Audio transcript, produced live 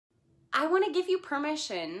I want to give you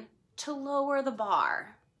permission to lower the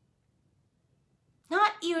bar.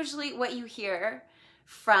 Not usually what you hear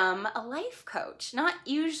from a life coach, not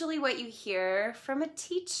usually what you hear from a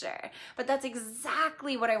teacher, but that's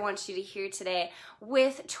exactly what I want you to hear today.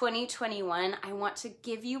 With 2021, I want to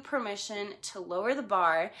give you permission to lower the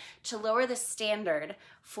bar, to lower the standard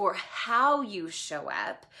for how you show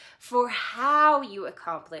up, for how you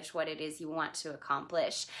accomplish what it is you want to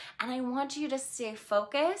accomplish. And I want you to stay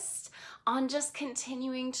focused on just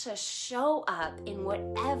continuing to show up in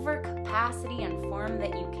whatever capacity and form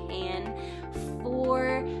that you can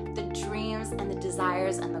for the dreams and the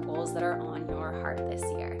desires and the goals that are on your heart this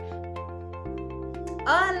year.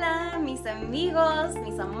 Hola, mis amigos,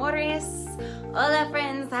 mis amores. Hola,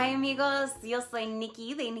 friends. Hi, amigos. Yo soy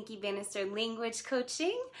Nikki de Nikki Bannister Language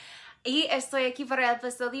Coaching y estoy aquí para el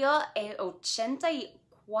episodio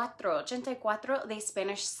 84 de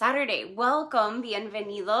Spanish Saturday. Welcome,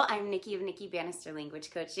 bienvenido. I'm Nikki of Nikki Bannister Language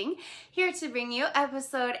Coaching, here to bring you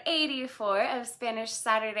episode 84 of Spanish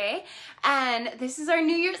Saturday. And this is our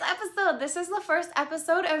New Year's episode. This is the first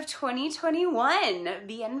episode of 2021.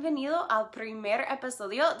 Bienvenido al primer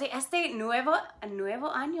episodio de este nuevo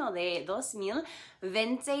año de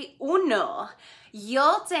 2021.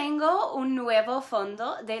 Yo tengo un nuevo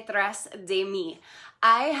fondo detrás de mí.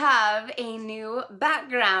 I have a new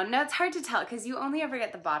background. Now, it's hard to tell because you only ever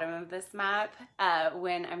get the bottom of this map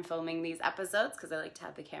when I'm filming these episodes because I like to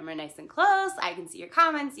have the camera nice and close. I can see your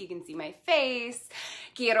comments. You can see my face.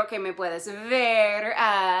 Quiero que me puedas ver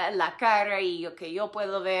la cara y que yo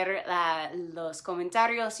puedo ver los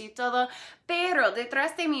comentarios y todo. Pero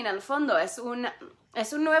detrás de mí en el fondo es un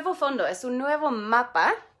nuevo fondo, es un nuevo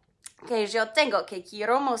mapa que yo tengo que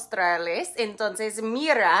quiero mostrarles. Entonces,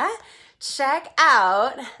 mira. Check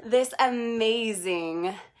out this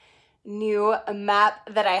amazing new map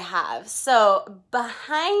that I have. So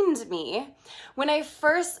behind me, when I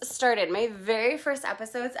first started, my very first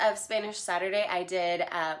episodes of Spanish Saturday, I did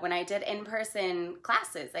when I did in-person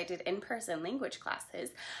classes. I did in-person language classes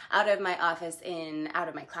out of my office out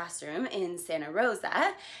of my classroom in Santa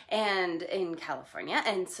Rosa and in California.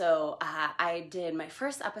 And so I did my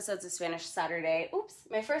first episodes of Spanish Saturday.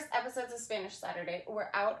 My first episodes of Spanish Saturday were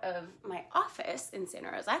out of my office in Santa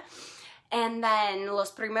Rosa. And then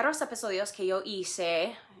los primeros episodios que yo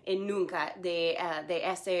hice nunca de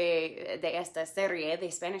esta serie de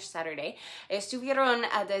Spanish Saturday estuvieron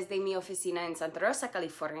desde mi oficina en Santa Rosa,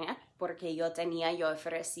 California, porque yo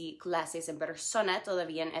ofrecí clases en persona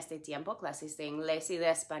todavía en este tiempo, clases de inglés y de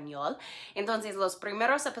español. Entonces, los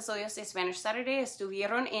primeros episodios de Spanish Saturday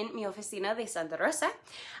estuvieron en mi oficina de Santa Rosa,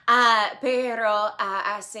 pero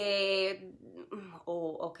 ¿hace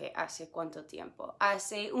cuánto tiempo?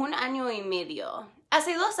 Hace un año y medio.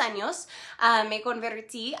 Hace 2 años me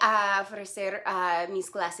convertí a ofrecer mis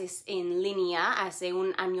clases en línea. Hace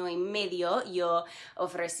un año y medio yo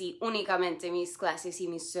ofrecí únicamente mis clases y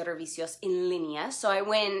mis servicios en línea. So I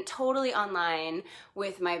went totally online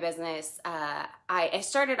with my business. I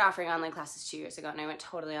started offering online classes 2 years ago, and I went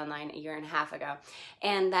totally online a year and a half ago.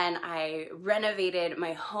 And then I renovated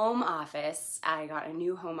my home office. I got a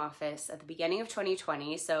new home office at the beginning of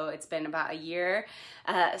 2020, so it's been about a year,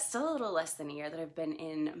 still a little less than a year that I've been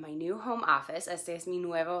in my new home office. Esta es mi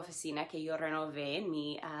nueva oficina que yo renové en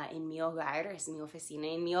mi hogar. Es mi oficina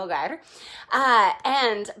en mi hogar.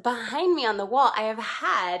 And behind me on the wall, I have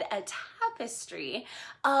had a tapestry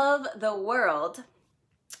of the world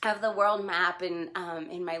map in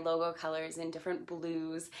my logo colors in different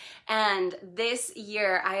blues. And this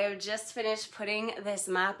year I have just finished putting this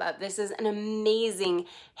map up. This is an amazing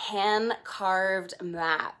hand-carved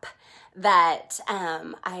map that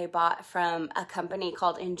I bought from a company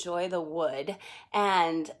called Enjoy the Wood,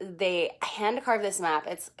 and they hand carved this map.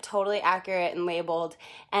 It's totally accurate and labeled,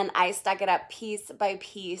 and I stuck it up piece by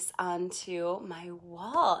piece onto my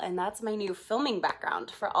wall, and that's my new filming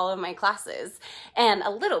background for all of my classes and a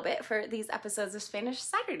little bit for these episodes of Spanish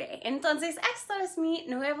Saturday. Entonces, esto es mi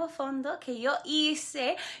nuevo fondo que yo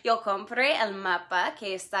hice. Yo compré el mapa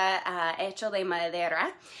que está hecho de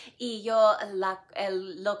madera y yo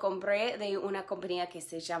lo compré de una compañía que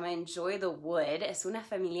se llama Enjoy the Wood. Es una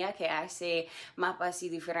familia que hace mapas y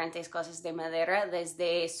diferentes cosas de madera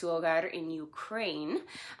desde su hogar en Ucrania.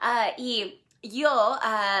 Y yo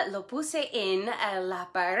lo puse en la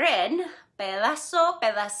pared,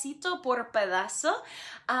 pedacito por pedazo.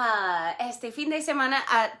 Este fin de semana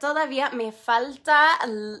todavía me falta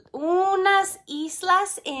unas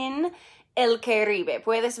islas en el Caribe.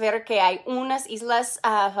 Puedes ver que hay unas islas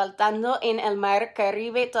faltando en el mar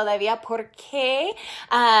Caribe todavía porque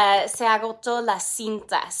se agotó la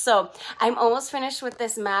cinta. So I'm almost finished with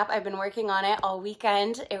this map. I've been working on it all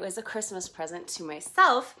weekend. It was a Christmas present to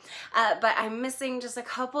myself, but I'm missing just a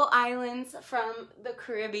couple islands from the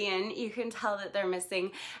Caribbean. You can tell that they're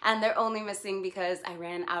missing, and they're only missing because I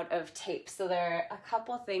ran out of tape. So there are a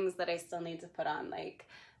couple things that I still need to put on, like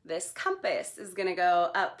this compass is gonna go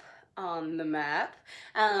up on the map,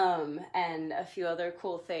 and a few other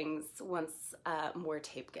cool things once more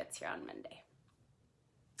tape gets here on Monday.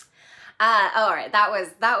 All right, that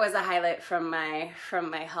was a highlight from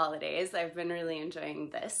my holidays. I've been really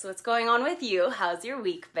enjoying this. What's going on with you? How's your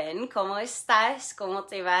week been? ¿Cómo estás? ¿Cómo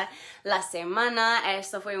te va la semana?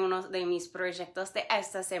 Esto fue uno de mis proyectos de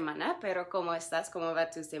esta semana, pero ¿cómo estás? ¿Cómo va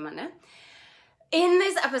tu semana? In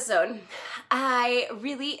this episode, I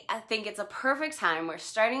think it's a perfect time. We're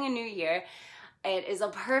starting a new year. It is a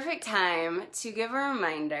perfect time to give a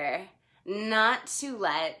reminder not to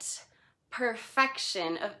let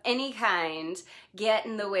perfection of any kind get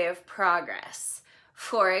in the way of progress.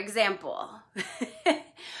 For example,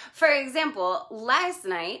 last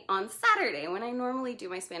night on Saturday, when I normally do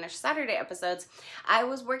my Spanish Saturday episodes, I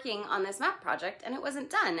was working on this map project and it wasn't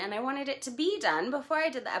done, and I wanted it to be done before I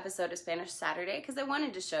did the episode of Spanish Saturday because I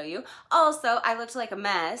wanted to show you. Also, I looked like a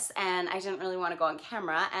mess and I didn't really want to go on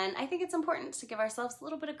camera, and I think it's important to give ourselves a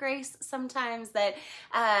little bit of grace sometimes, that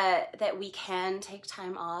we can take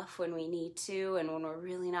time off when we need to, and when we're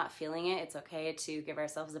really not feeling it, it's okay to give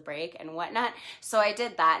ourselves a break and whatnot. So I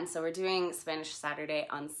did that, and so we're doing Spanish Saturday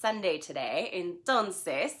on Sunday today.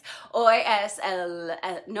 Entonces, hoy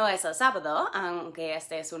no es el sábado, aunque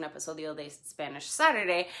este es un episodio de Spanish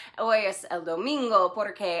Saturday. Hoy es el domingo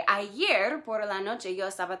porque ayer por la noche yo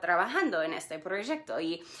estaba trabajando en este proyecto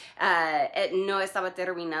y no estaba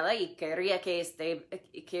terminada, y quería que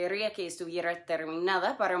estuviera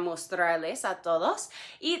terminada para mostrarles a todos.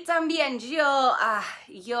 Y también yo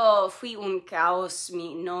fui un caos,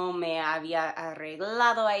 no me había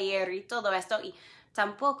arreglado ayer y todo esto, y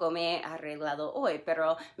tampoco me he arreglado hoy,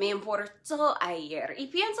 pero me importó ayer. Y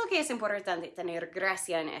pienso que es importante tener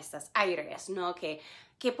gracia en estas áreas, ¿no? Que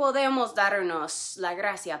podemos darnos la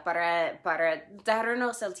gracia para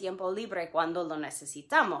darnos el tiempo libre cuando lo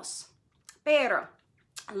necesitamos. Pero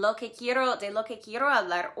de lo que quiero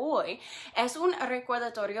hablar hoy es un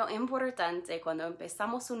recordatorio importante cuando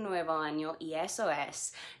empezamos un nuevo año, y eso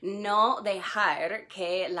es no dejar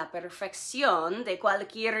que la perfección de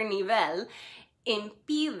cualquier nivel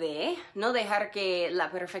no dejar que la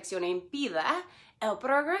perfección impida el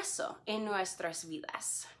progreso en nuestras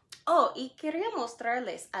vidas. Oh, y quería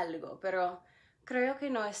mostrarles algo, pero creo que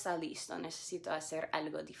no está listo. Necesito hacer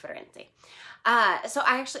algo diferente. So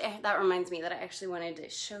that reminds me that I actually wanted to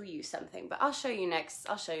show you something, but I'll show you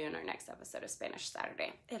in our next episode of Spanish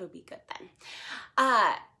Saturday. It'll be good then.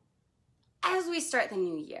 As we start the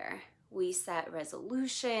new year, we set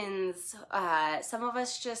resolutions. Some of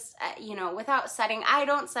us just, I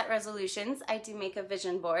don't set resolutions. I do make a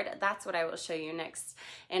vision board. That's what I will show you next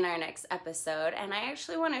in our next episode. And I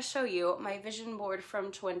actually want to show you my vision board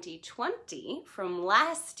from 2020, from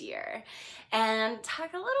last year, and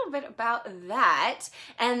talk a little bit about that.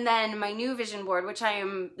 And then my new vision board, which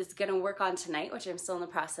is going to work on tonight, which I'm still in the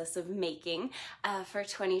process of making for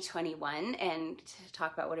 2021, and to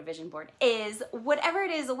talk about what a vision board is. Whatever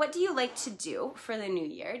it is, what do you like to do for the new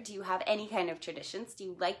year? Do you have any kind of traditions? Do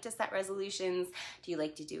you like to set resolutions? Do you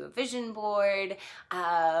like to do a vision board?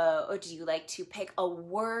 Or do you like to pick a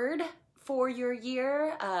word for your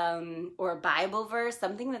year, or a Bible verse,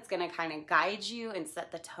 something that's going to kind of guide you and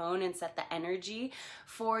set the tone and set the energy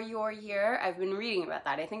for your year? I've been reading about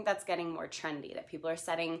that. I think that's getting more trendy, that people are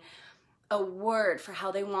setting a word for how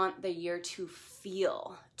they want the year to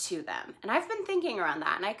feel to them. And I've been thinking around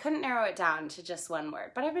that, and I couldn't narrow it down to just one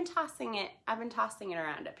word, but I've been tossing it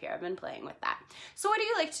around up here. I've been playing with that. So what do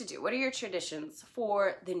you like to do? What are your traditions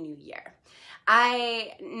for the new year?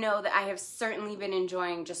 I know that I have certainly been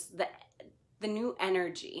enjoying just the new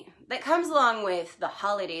energy that comes along with the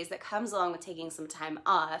holidays, that comes along with taking some time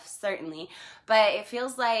off, certainly. But it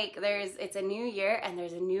feels like it's a new year and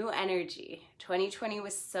there's a new energy. 2020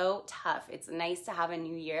 was so tough. It's nice to have a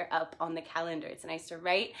new year up on the calendar. It's nice to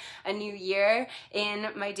write a new year in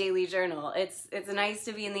my daily journal. It's nice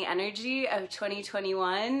to be in the energy of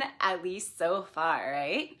 2021, at least so far,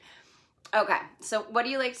 right? Okay, so what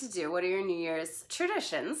do you like to do? What are your New Year's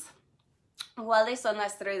traditions? ¿Cuáles son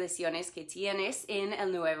las tradiciones que tienes en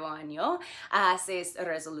el nuevo año? ¿Haces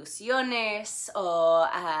resoluciones o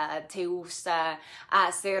te gusta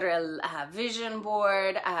hacer el vision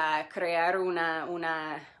board, crear una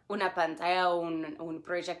pantalla o un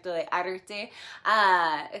proyecto de arte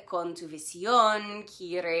con tu visión?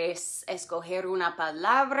 ¿Quieres escoger una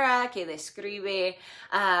palabra que describe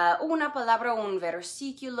una palabra o un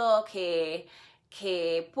versículo que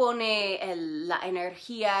pone la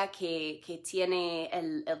energía, que tiene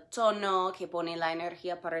el tono, que pone la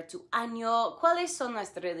energía para tu año? ¿Cuáles son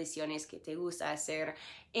las tradiciones que te gusta hacer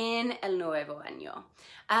en el nuevo año?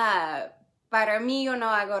 Para mí, yo no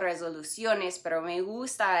hago resoluciones, pero me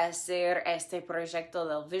gusta hacer este proyecto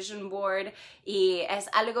del Vision Board y es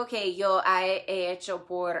algo que yo he hecho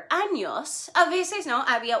por años. A veces, ¿no?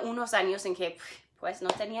 Había unos años en que pues no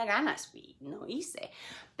tenía ganas y no hice,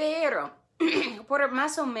 pero por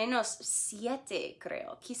más o menos 7,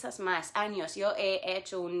 creo, quizás más años, yo he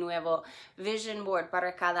hecho un nuevo vision board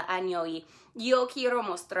para cada año y yo quiero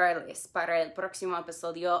mostrarles para el próximo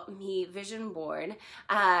episodio mi vision board,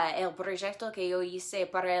 el proyecto que yo hice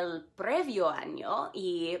para el previo año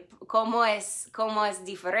y cómo es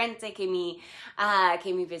diferente que mi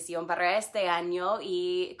visión para este año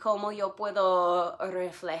y cómo yo puedo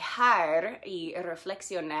reflejar y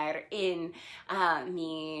reflexionar en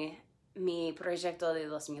mi proyecto de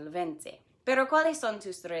 2020. Pero ¿cuáles son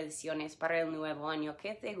tus tradiciones para el nuevo año?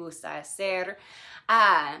 ¿Qué te gusta hacer?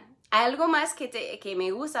 Algo más que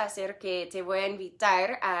me gusta hacer, que te voy a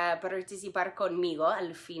invitar a participar conmigo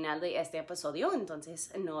al final de este episodio,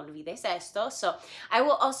 entonces no olvides esto. So I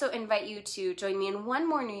will also invite you to join me in one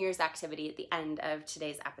more New Year's activity at the end of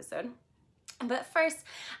today's episode. But first,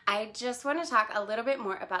 I just want to talk a little bit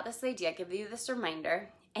more about this idea, give you this reminder,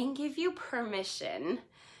 and give you permission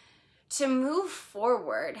to move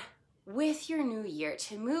forward with your new year,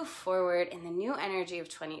 to move forward in the new energy of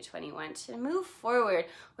 2021, to move forward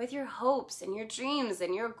with your hopes and your dreams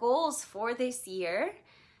and your goals for this year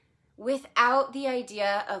without the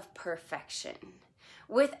idea of perfection,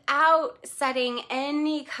 without setting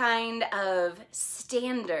any kind of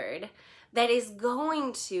standard that is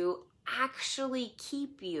going to actually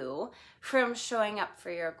keep you from showing up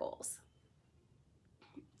for your goals.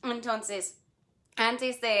 Entonces,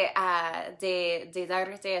 antes de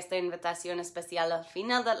darte esta invitación especial al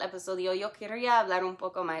final del episodio, yo quería hablar un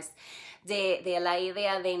poco más de la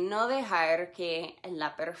idea de no dejar que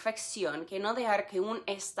la perfección, que no dejar que un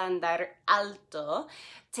estándar alto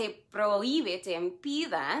te prohíbe, te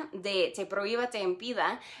impida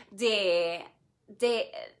de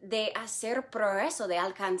hacer progreso, de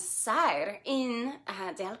alcanzar en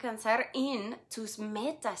tus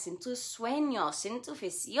metas, en tus sueños, en tu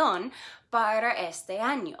visión para este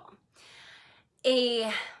año. Y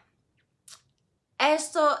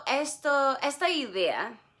esta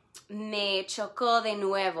idea me chocó de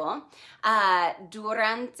nuevo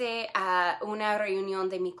durante una reunión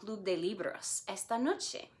de mi club de libros esta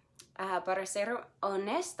noche. Para ser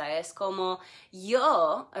honesta, es como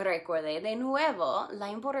yo recordé de nuevo la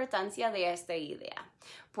importancia de esta idea.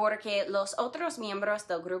 Porque los otros miembros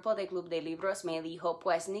del grupo de Club de Libros me dijo,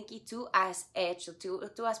 pues Nikki, tú has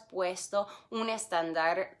puesto un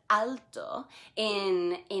estándar alto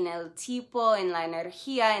en el tipo, en la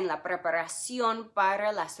energía, en la preparación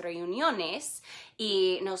para las reuniones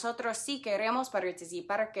y nosotros sí queremos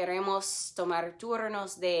participar, queremos tomar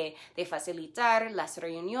turnos de facilitar las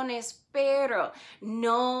reuniones, pero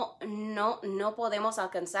no podemos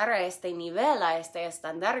alcanzar a este nivel, a este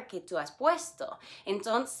estándar que tú has puesto.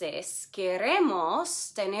 Entonces,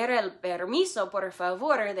 queremos tener el permiso, por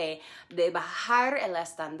favor, de bajar el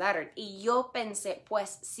estándar. Y yo pensé,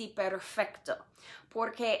 pues sí, perfecto.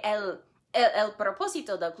 Porque el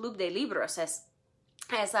propósito del Club de Libros es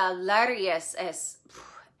hablar y es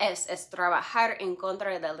trabajar en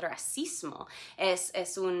contra del racismo.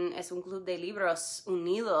 Es un club de libros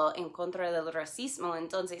unido en contra del racismo.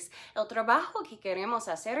 Entonces, el trabajo que queremos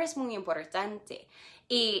hacer es muy importante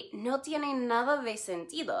y no tiene nada de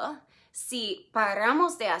sentido si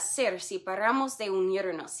paramos de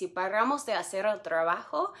unirnos, si paramos de hacer el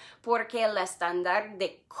trabajo porque el estándar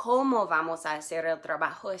de cómo vamos a hacer el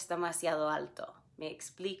trabajo es demasiado alto. ¿Me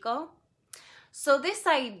explico? So this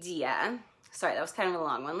idea, sorry, that was kind of a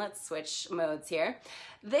long one. Let's switch modes here.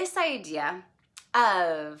 This idea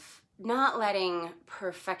of not letting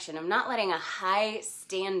perfection, of not letting a high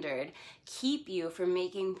standard keep you from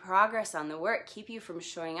making progress on the work, keep you from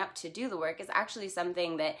showing up to do the work is actually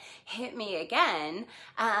something that hit me again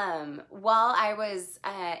while I was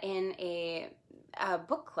in a a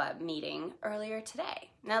book club meeting earlier today.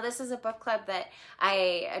 Now, this is a book club that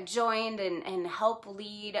I joined and helped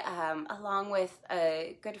lead along with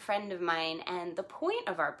a good friend of mine. And the point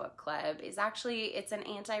of our book club is actually, it's an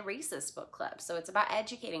anti-racist book club. So it's about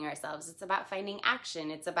educating ourselves. It's about finding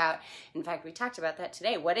action. It's about, in fact, we talked about that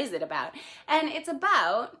today. What is it about? And it's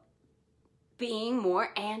about being more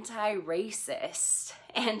anti-racist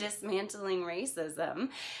and dismantling racism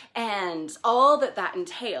and all that that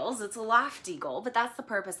entails. It's a lofty goal, but that's the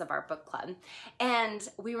purpose of our book club. And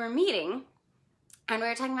we were meeting and we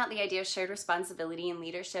were talking about the idea of shared responsibility and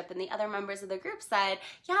leadership, and the other members of the group said,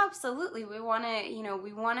 yeah, absolutely, we want to,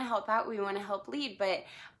 we want to help out, we want to help lead, but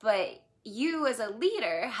you as a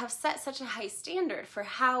leader have set such a high standard for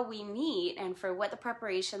how we meet and for what the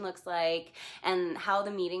preparation looks like and how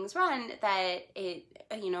the meetings run that it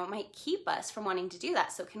might keep us from wanting to do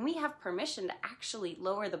that. So can we have permission to actually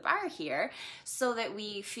lower the bar here so that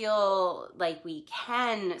we feel like we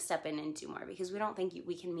can step in and do more, because we don't think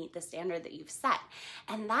we can meet the standard that you've set.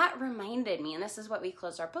 And that reminded me, and this is what we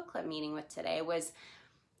closed our book club meeting with today, was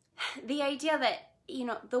the idea that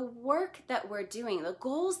the work that we're doing, the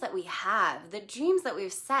goals that we have, the dreams that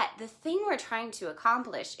we've set, the thing we're trying to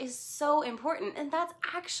accomplish is so important. And that's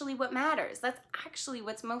actually what matters. That's actually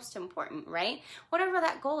what's most important, right? Whatever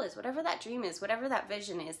that goal is, whatever that dream is, whatever that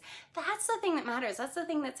vision is, that's the thing that matters. That's the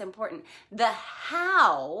thing that's important. The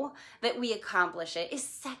how that we accomplish it is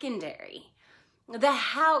secondary. The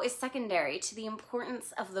how is secondary to the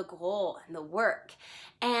importance of the goal and the work.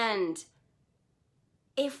 And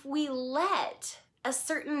if we let a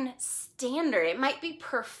certain standard, it might be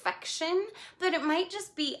perfection, but it might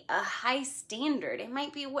just be a high standard. It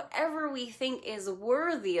might be whatever we think is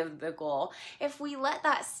worthy of the goal. If we let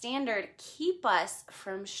that standard keep us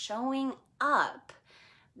from showing up,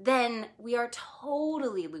 then we are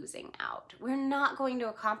totally losing out. We're not going to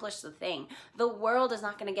accomplish the thing. The world is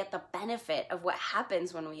not going to get the benefit of what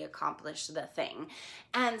happens when we accomplish the thing.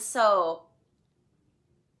 And so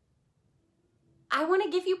I want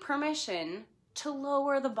to give you permission to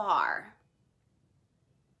lower the bar.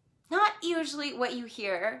 Not usually what you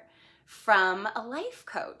hear from a life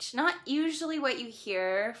coach, not usually what you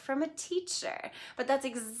hear from a teacher, but that's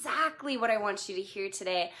exactly what I want you to hear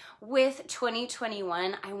today. With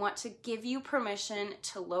 2021, I want to give you permission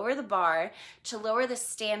to lower the bar, to lower the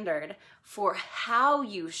standard for how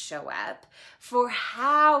you show up, for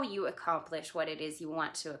how you accomplish what it is you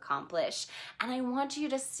want to accomplish. And I want you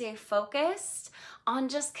to stay focused on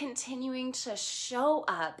just continuing to show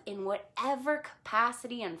up in whatever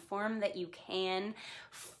capacity and form that you can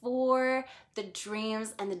for the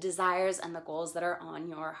dreams and the desires and the goals that are on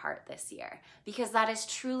your heart this year, because that is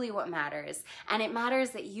truly what matters. And it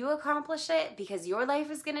matters that you accomplish it because your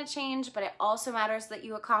life is going to change, but it also matters that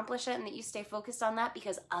you accomplish it and that you stay focused on that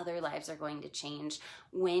because other lives are going to change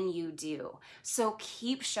when you do. So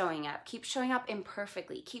keep showing up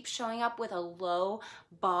imperfectly, keep showing up with a low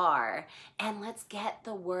bar, and let's get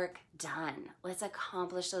the work done. Let's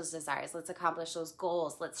accomplish those desires. Let's accomplish those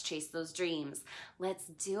goals. Let's chase those dreams. Let's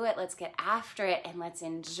do it. Let's get after it, and let's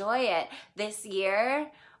enjoy it this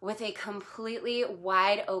year with a completely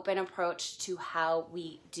wide open approach to how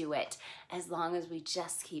we do it, as long as we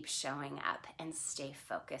just keep showing up and stay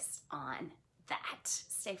focused on that.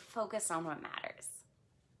 Stay focused on what matters.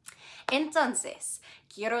 Entonces,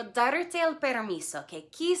 quiero darte el permiso que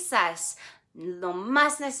quizás lo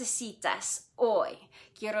más necesitas hoy.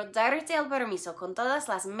 Quiero darte el permiso con todas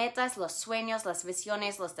las metas, los sueños, las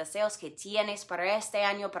visiones, los deseos que tienes para este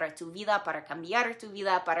año, para tu vida, para cambiar tu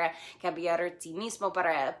vida, para cambiar ti mismo,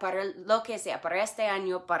 para lo que sea, para este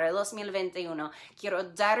año, para el 2021. Quiero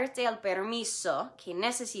darte el permiso que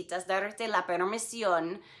necesitas, darte la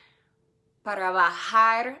permisión para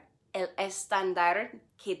bajar el estándar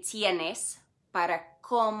que tienes para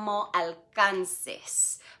cómo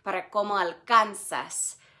alcanzas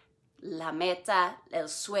la meta, el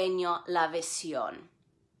sueño, la visión.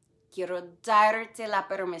 Quiero darte la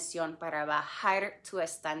permisión para bajar tu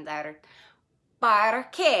estándar para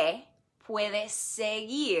que puedas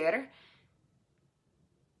seguir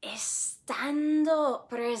estando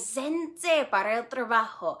presente para el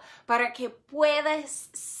trabajo, para que puedas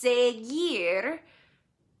seguir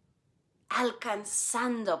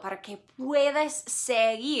alcanzando, para que puedas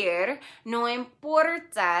seguir, no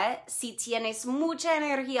importa si tienes mucha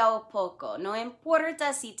energía o poco, no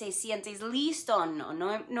importa si te sientes listo o no,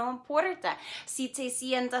 no importa si te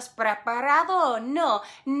sientas preparado o no,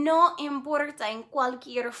 no importa en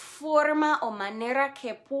cualquier forma o manera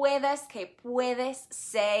que puedes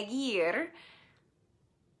seguir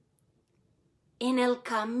en el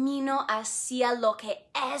camino hacia lo que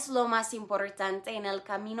es lo más importante, en el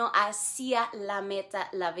camino hacia la meta,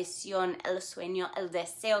 la visión, el sueño, el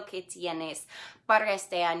deseo que tienes para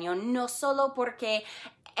este año. No solo porque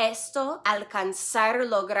alcanzar,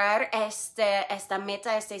 lograr esta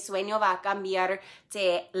meta, este sueño va a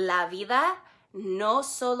cambiarte la vida, no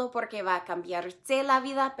solo porque va a cambiarte la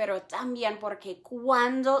vida, pero también porque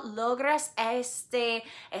cuando logras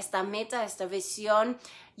esta meta, esta visión,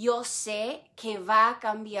 yo sé que va a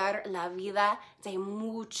cambiar la vida de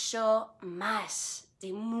mucho más,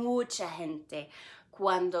 de mucha gente.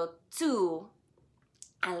 Cuando tú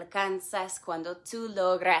alcanzas, cuando tú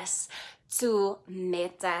logras tus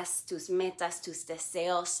metas, tus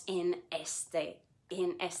deseos en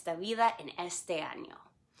esta vida, en este año.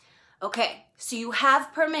 Okay, so you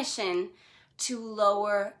have permission to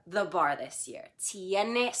lower the bar this year.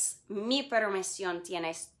 Tienes mi permisión,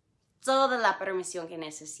 tienes toda la permisión que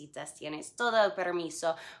necesitas, tienes todo el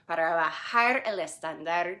permiso para bajar el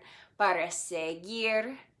estándar, para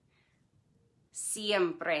seguir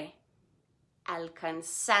siempre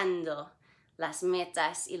alcanzando las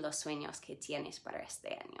metas y los sueños que tienes para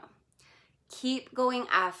este año. Keep going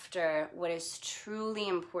after what is truly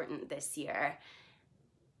important this year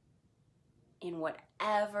in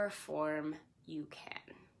whatever form you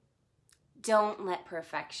can. Don't let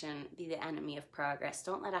perfection be the enemy of progress.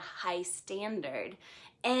 Don't let a high standard,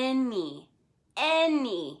 any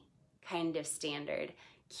kind of standard,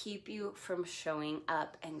 keep you from showing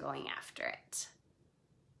up and going after it.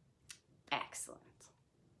 Excellent.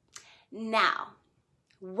 Now,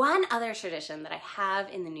 one other tradition that I have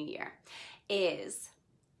in the new year is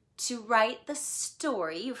to write the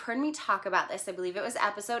story. You've heard me talk about this. I believe it was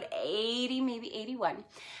episode 80, maybe 81.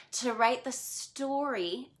 To write the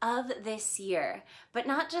story of this year. But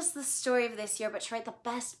not just the story of this year, but to write the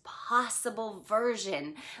best possible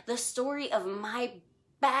version. The story of my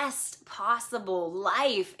best possible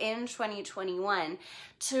life in 2021.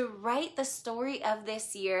 To write the story of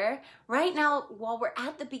this year. Right now, while we're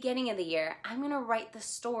at the beginning of the year, I'm going to write the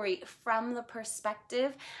story from the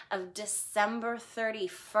perspective of December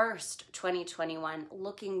 31st, 2021,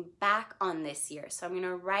 looking back on this year. So I'm going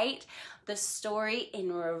to write the story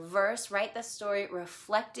in reverse, write the story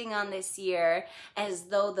reflecting on this year as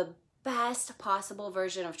though the best possible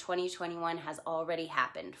version of 2021 has already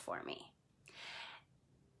happened for me.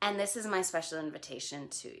 And this is my special invitation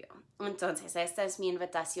to you. Entonces, esta es mi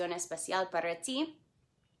invitación especial para ti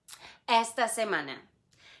esta semana.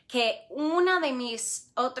 Que una de mis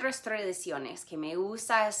otras tradiciones que me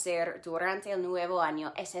gusta hacer durante el nuevo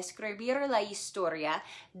año es escribir la historia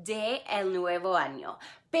del nuevo año.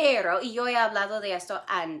 Pero, y yo he hablado de esto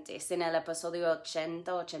antes, en el episodio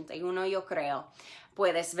 80, 81, yo creo.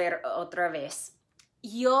 Puedes ver otra vez.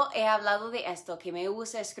 Yo he hablado de esto, que me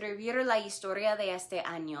gusta escribir la historia de este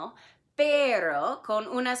año, pero con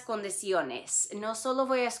unas condiciones. No solo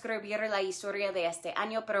voy a escribir la historia de este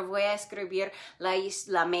año, pero voy a escribir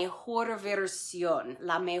la mejor versión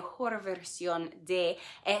de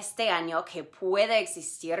este año que puede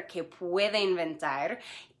existir, que puede inventar,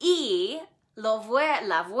 y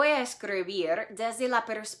la voy a escribir desde la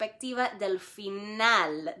perspectiva del fin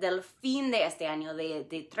de este año, del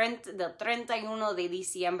 31 de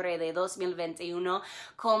diciembre de 2021,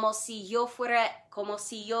 como si yo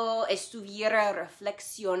estuviera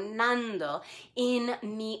reflexionando en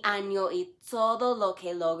mi año y todo lo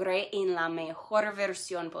que logré en la mejor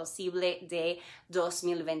versión posible de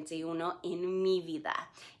 2021 en mi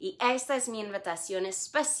vida. Y esta es mi invitación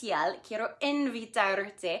especial. Quiero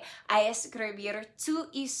invitarte a escribir tu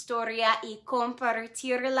historia y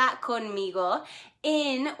compartirla conmigo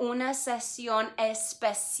en una sesión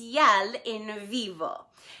especial en vivo.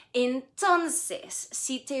 Entonces,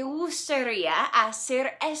 si te gustaría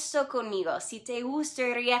hacer esto conmigo, si te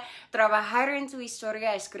gustaría trabajar en tu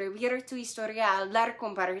historia, escribir tu historia, hablar,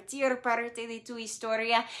 compartir parte de tu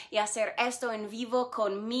historia y hacer esto en vivo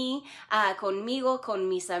conmigo, con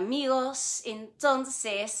mis amigos,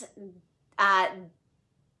 entonces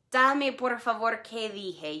dame por favor qué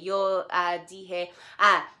dije. Yo dije,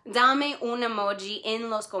 dame un emoji en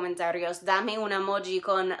los comentarios, dame un emoji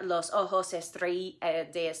con los ojos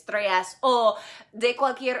de estrellas o de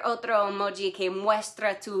cualquier otro emoji que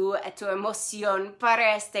muestra tu emoción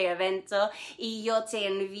para este evento, y yo te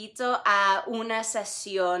invito a una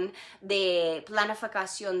sesión de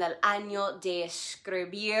planificación del año, de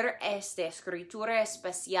escribir escritura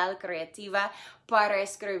especial creativa para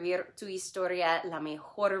escribir tu historia, la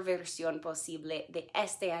mejor versión posible de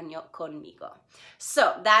este año conmigo.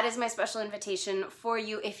 So, that is my special invitation for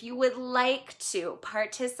you. If you would like to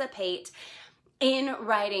participate in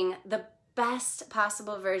writing the best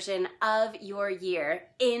possible version of your year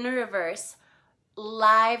in reverse,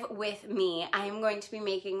 live with me. I am going to be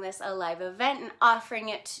making this a live event and offering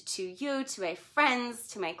it to you, to my friends,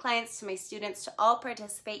 to my clients, to my students, to all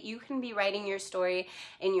participate. You can be writing your story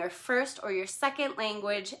in your first or your second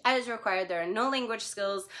language as required. There are no language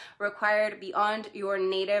skills required beyond your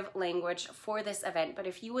native language for this event. But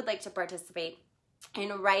if you would like to participate in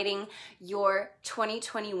writing your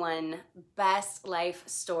 2021 best life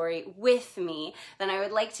story with me, then I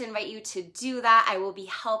would like to invite you to do that. I will be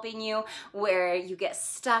helping you where you get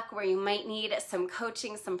stuck, where you might need some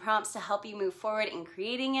coaching, some prompts to help you move forward in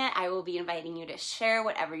creating it. I will be inviting you to share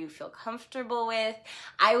whatever you feel comfortable with.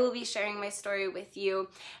 I will be sharing my story with you,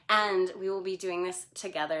 and we will be doing this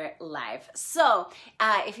together live. So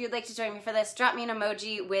if you'd like to join me for this, drop me an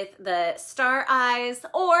emoji with the star eyes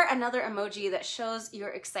or another emoji that shows your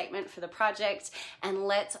excitement for the project, and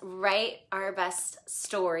let's write our best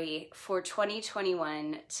story for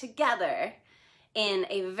 2021 together in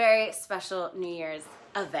a very special New Year's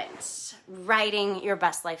event, writing your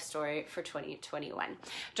best life story for 2021.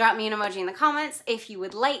 Drop me an emoji in the comments if you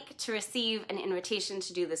would like to receive an invitation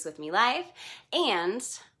to do this with me live, and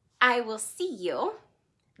I will see you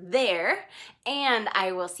there, and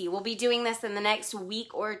we'll be doing this in the next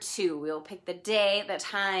week or two. We will pick the day, the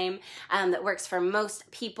time that works for most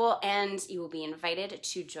people, and you will be invited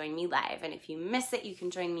to join me live. And if you miss it, you can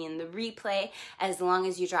join me in the replay as long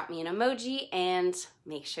as you drop me an emoji and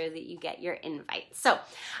make sure that you get your invite. So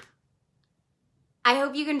I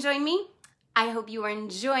hope you can join me. I hope you are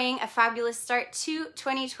enjoying a fabulous start to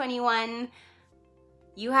 2021.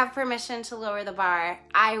 You have permission to lower the bar.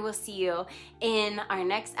 I will see you in our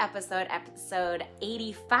next episode, episode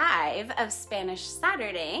 85 of Spanish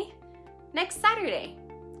Saturday, next Saturday,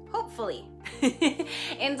 hopefully.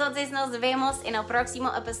 Entonces nos vemos en el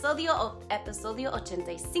próximo episodio, episodio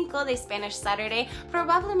 85 de Spanish Saturday,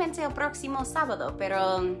 probablemente el próximo sábado,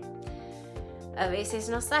 pero a veces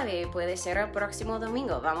no sabe, puede ser el próximo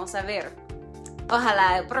domingo, vamos a ver.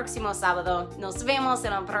 Ojalá el próximo sábado. Nos vemos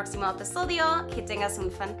en el próximo episodio. Que tengas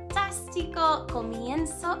un fantástico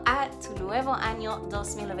comienzo a tu nuevo año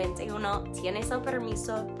 2021. Tienes el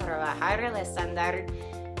permiso para bajar el estándar.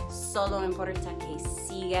 Solo importa que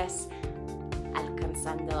sigas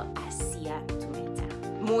alcanzando hacia tu meta.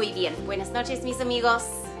 Muy bien. Buenas noches, mis amigos.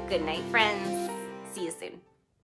 Good night, friends.